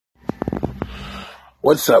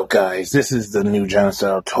What's up, guys? This is the new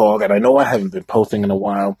Genocidal Talk, and I know I haven't been posting in a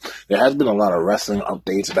while. There has been a lot of wrestling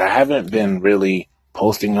updates, but I haven't been really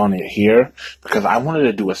posting on it here because I wanted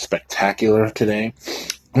to do a spectacular today.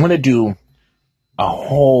 I'm going to do a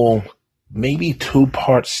whole, maybe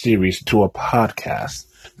 2-part series to a podcast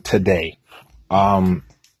today.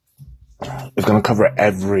 It's going to cover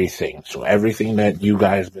everything. So everything that you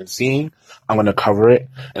guys have been seeing, I'm going to cover it,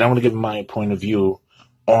 and I'm going to give my point of view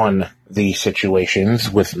on the situations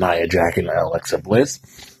with Nia Jax and Alexa Bliss,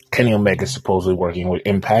 Kenny Omega supposedly working with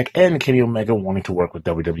Impact, and Kenny Omega wanting to work with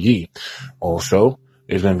WWE. Also,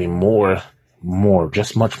 there's going to be much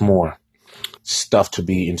more stuff to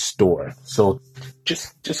be in store. So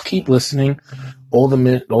just keep listening. All the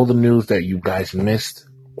news that you guys missed,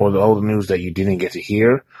 or all the news that you didn't get to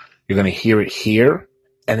hear, you're going to hear it here.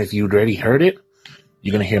 And if you'd already heard it,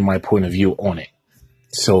 you're going to hear my point of view on it.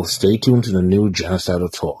 So stay tuned to the new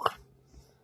Genocidal Talk.